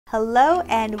Hello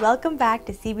and welcome back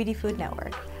to CBD Food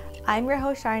Network. I'm your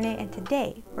host Sharne, and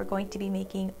today we're going to be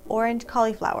making orange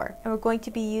cauliflower, and we're going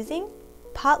to be using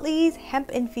Potli's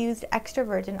hemp-infused extra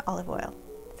virgin olive oil.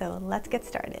 So let's get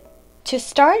started. To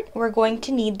start, we're going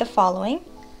to need the following.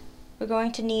 We're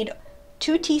going to need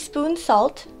 2 teaspoons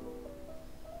salt.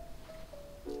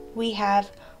 We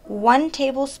have 1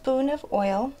 tablespoon of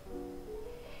oil.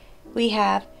 We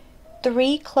have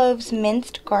 3 cloves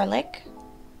minced garlic.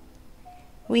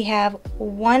 We have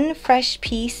 1 fresh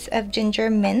piece of ginger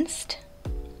minced.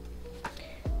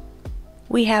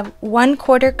 We have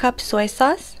 1/4 cup soy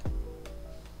sauce.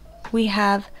 We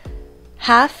have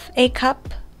half a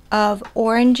cup of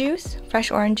orange juice, fresh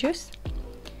orange juice.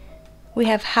 We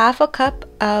have half a cup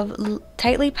of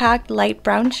tightly packed light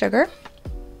brown sugar.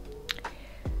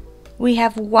 We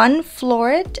have 1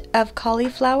 floret of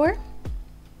cauliflower.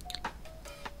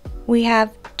 We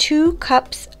have 2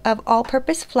 cups of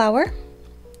all-purpose flour.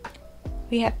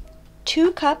 We have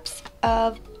 2 cups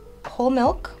of whole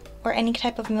milk, or any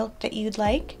type of milk that you'd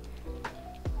like.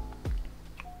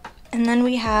 And then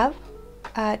we have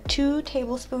 2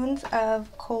 tablespoons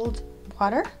of cold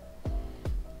water.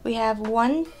 We have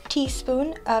 1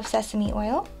 teaspoon of sesame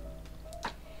oil.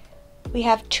 We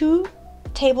have 2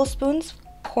 tablespoons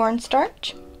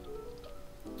cornstarch.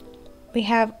 We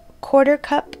have 1/4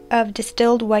 cup of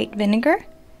distilled white vinegar.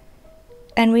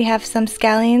 And we have some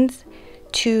scallions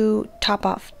to top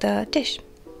off the dish.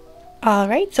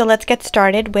 Alright, so let's get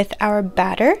started with our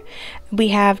batter. We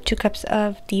have 2 cups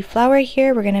of the flour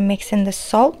here. We're going to mix in the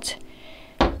salt.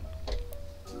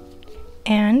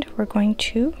 And we're going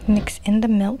to mix in the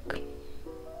milk.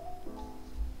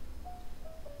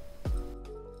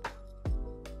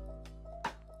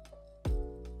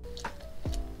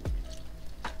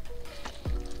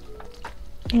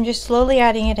 I'm just slowly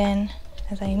adding it in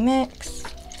as I mix.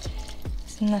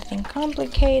 Nothing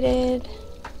complicated.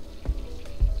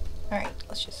 Alright,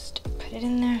 let's just put it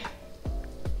in there.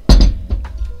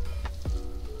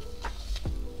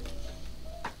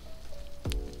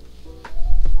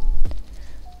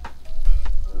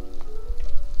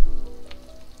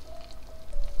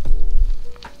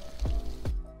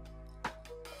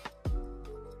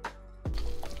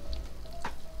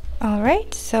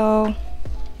 Alright, so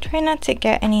try not to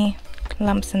get any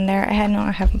lumps in there. I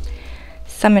have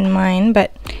some in mine,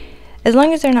 but as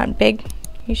long as they're not big,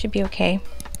 you should be okay.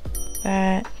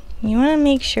 But you want to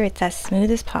make sure it's as smooth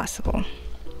as possible.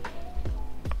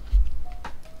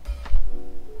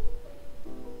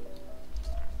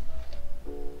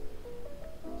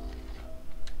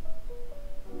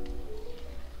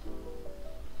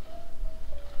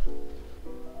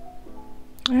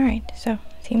 Alright, so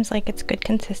seems like it's good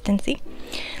consistency.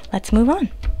 Let's move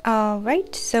on.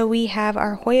 Alright, so we have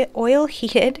our oil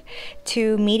heated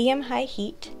to medium-high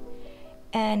heat,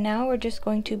 and now we're just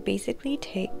going to basically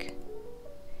take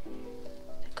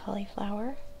the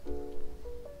cauliflower,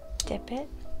 dip it,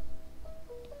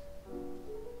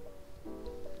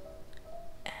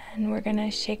 and we're gonna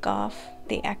shake off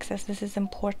the excess. This is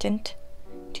important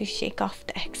to shake off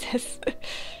the excess.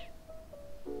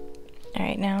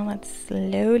 Alright, now let's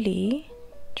slowly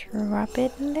drop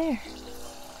it in there.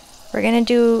 We're gonna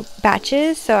do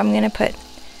batches, so I'm gonna put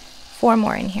 4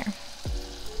 more in here.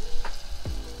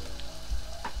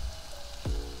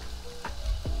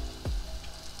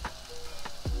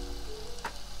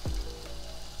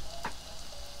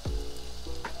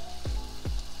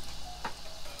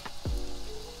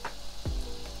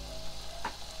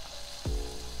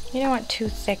 You don't want too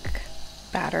thick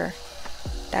batter.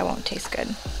 That won't taste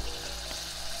good.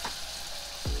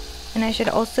 And I should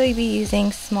also be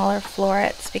using smaller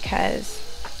florets because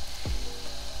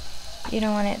you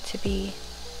don't want it to be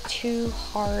too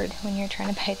hard when you're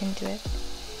trying to bite into it.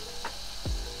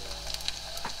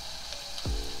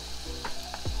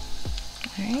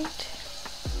 Alright.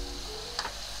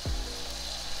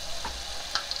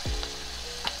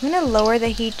 I'm going to lower the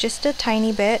heat just a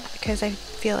tiny bit because I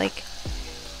feel like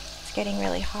it's getting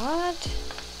really hot.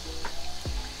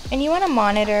 And you want to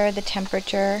monitor the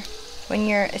temperature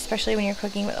especially when you're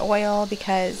cooking with oil,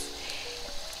 because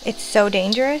it's so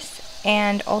dangerous,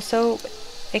 and also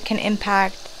it can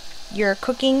impact your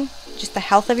cooking, just the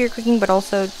health of your cooking, but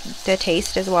also the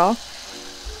taste as well.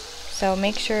 So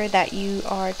make sure that you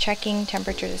are checking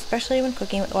temperatures, especially when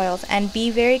cooking with oils, and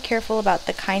be very careful about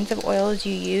the kinds of oils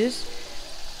you use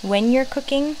when you're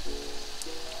cooking.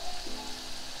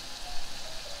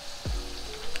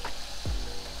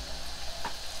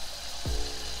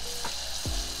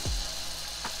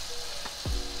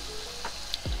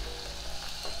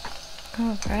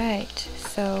 Alright,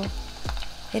 so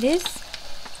it is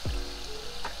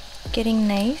getting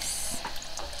nice.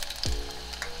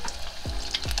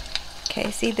 Okay,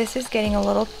 see, this is getting a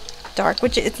little dark,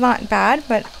 which it's not bad,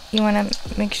 but you want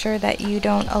to make sure that you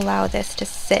don't allow this to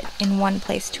sit in one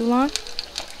place too long.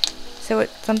 So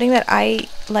something that I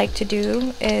like to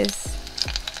do is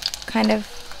kind of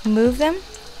move them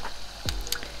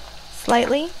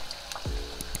slightly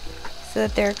so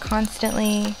that they're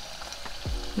constantly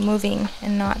moving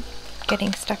and not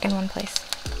getting stuck in one place.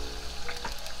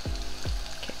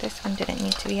 Okay, this one didn't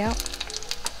need to be out.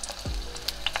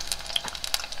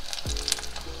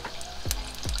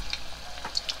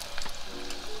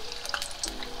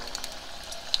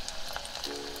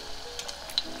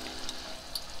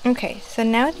 Okay, so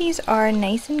now these are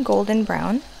nice and golden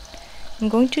brown. I'm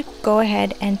going to go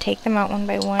ahead and take them out one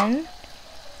by one,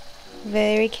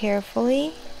 very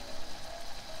carefully,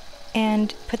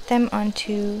 and put them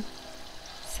onto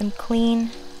some clean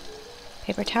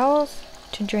paper towels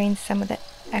to drain some of the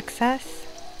excess.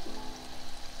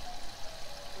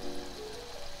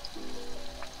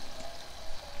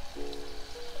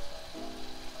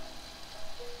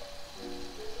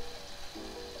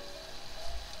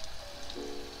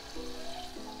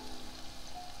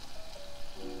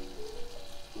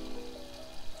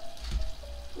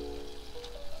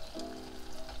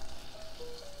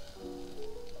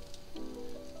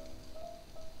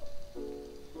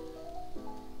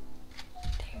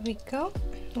 There we go,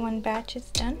 one batch is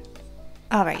done.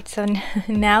 All right, so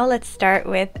now let's start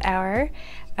with our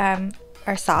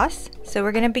sauce. So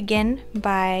we're gonna begin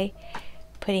by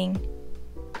putting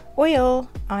oil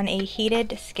on a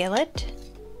heated skillet,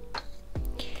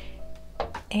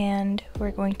 and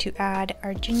we're going to add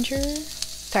our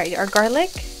our garlic,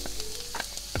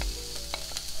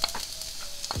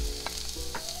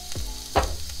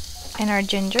 and our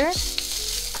ginger.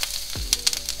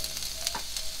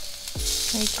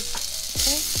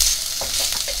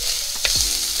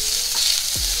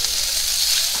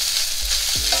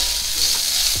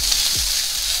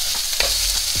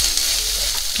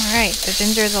 Alright, the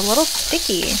ginger is a little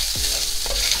sticky.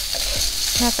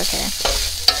 That's okay.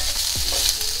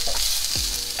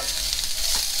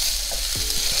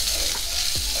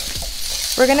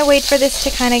 We're going to wait for this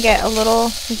to kind of get a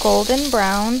little golden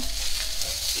brown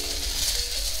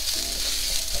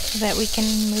so that we can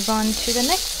move on to the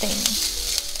next thing.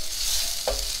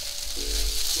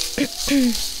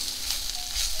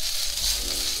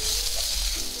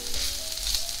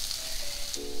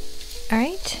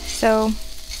 Alright, so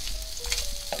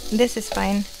this is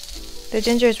fine. The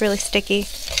ginger is really sticky.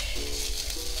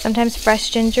 Sometimes fresh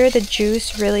ginger, the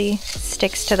juice really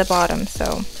sticks to the bottom,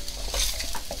 so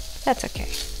that's okay.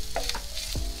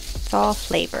 It's all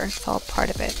flavor, it's all part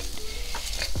of it.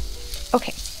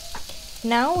 Okay,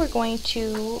 now we're going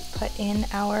to put in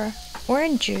our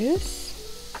orange juice.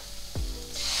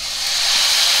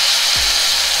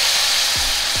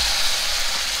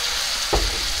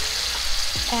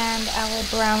 And our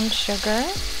brown sugar.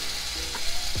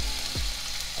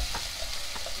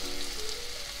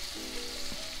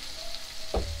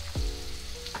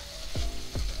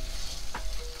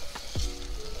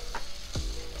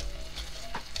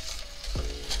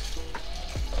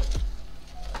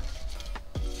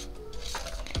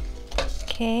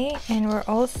 Okay, and we're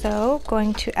also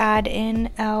going to add in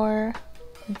our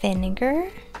vinegar.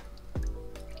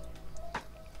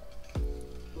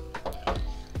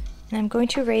 And I'm going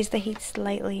to raise the heat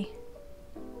slightly,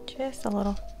 just a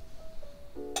little.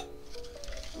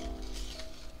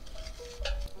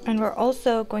 And we're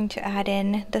also going to add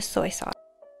in the soy sauce.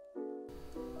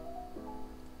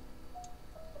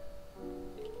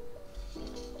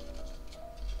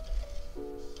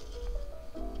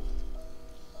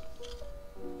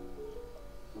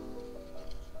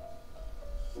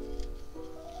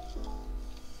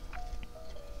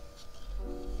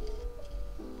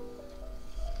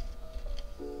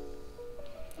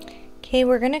 Okay,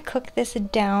 we're gonna cook this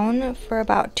down for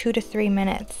about 2 to 3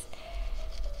 minutes.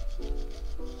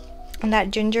 And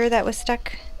that ginger that was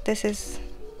stuck, this is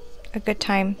a good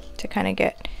time to kind of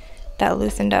get that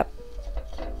loosened up.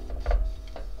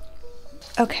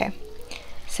 Okay,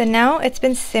 so now it's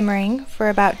been simmering for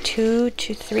about 2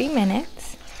 to 3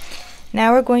 minutes.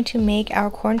 Now we're going to make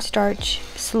our cornstarch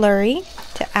slurry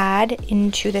to add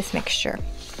into this mixture.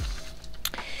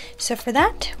 So for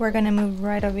that, we're gonna move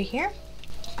right over here.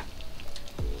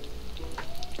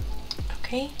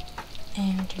 Okay,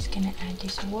 and we're just gonna add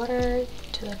this water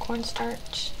to the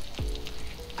cornstarch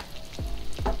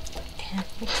and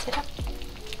mix it up.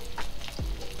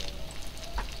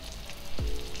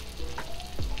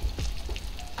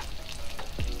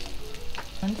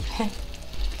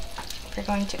 We're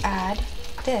going to add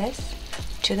this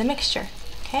to the mixture,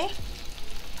 okay?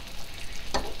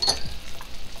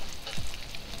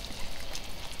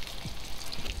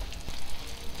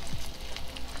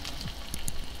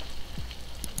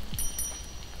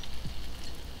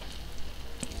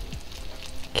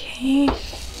 Okay,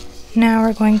 now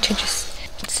we're going to just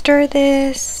stir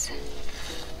this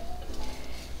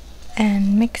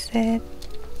and mix it.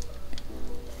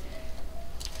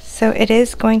 So it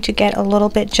is going to get a little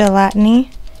bit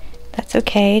gelatiny. That's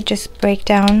okay, just break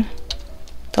down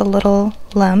the little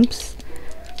lumps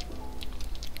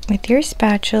with your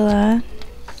spatula.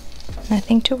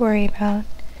 Nothing to worry about.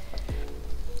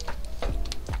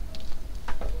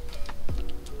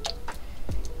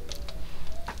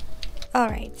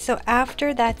 Alright, so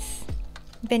after that's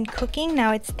been cooking,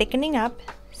 now it's thickening up.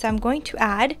 So I'm going to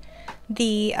add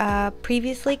the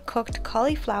previously cooked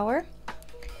cauliflower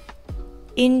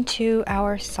into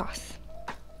our sauce.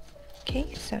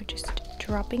 Okay, so just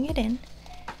dropping it in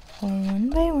one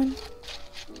by one.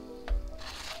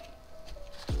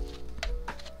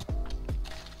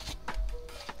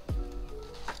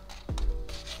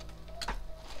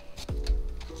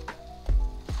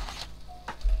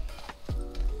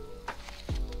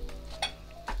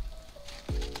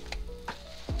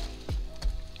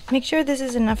 Make sure this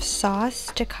is enough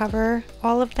sauce to cover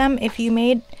all of them. If you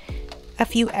made a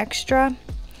few extra,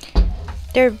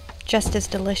 they're just as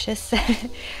delicious.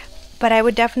 But I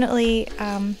would definitely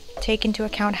take into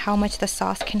account how much the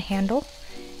sauce can handle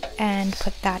and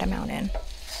put that amount in.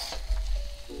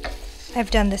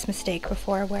 I've done this mistake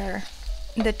before where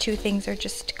the two things are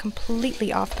just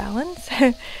completely off balance.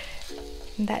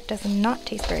 That does not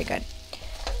taste very good.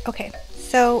 Okay,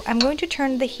 so I'm going to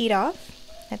turn the heat off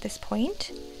at this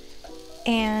point.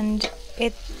 And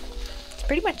it's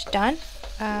pretty much done.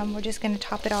 We're just going to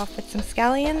top it off with some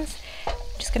scallions. I'm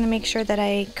just going to make sure that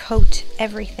I coat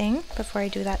everything before I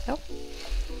do that though.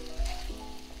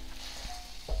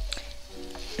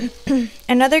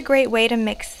 Another great way to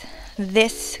mix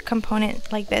this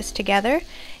component like this together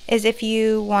is if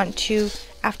you want to,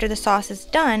 after the sauce is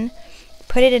done,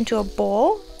 put it into a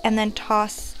bowl and then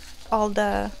toss all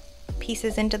the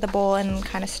pieces into the bowl and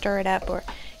kind of stir it up, or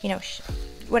you know,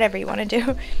 whatever you want to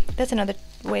do. That's another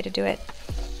way to do it.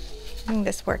 I think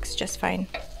this works just fine.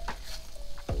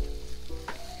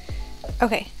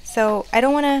 Okay, so I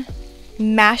don't want to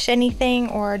mash anything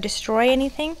or destroy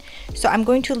anything, so I'm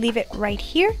going to leave it right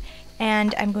here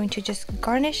and I'm going to just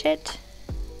garnish it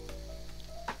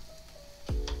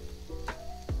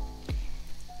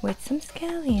with some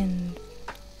scallions.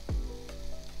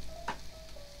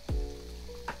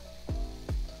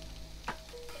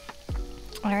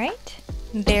 All right,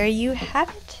 there you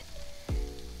have it.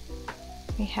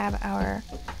 We have our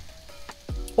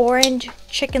orange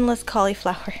chickenless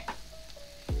cauliflower.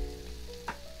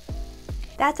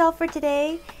 That's all for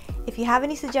today. If you have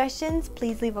any suggestions,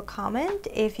 please leave a comment.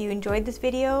 If you enjoyed this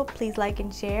video, please like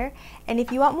and share. And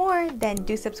if you want more, then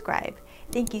do subscribe.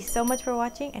 Thank you so much for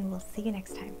watching, and we'll see you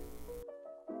next time.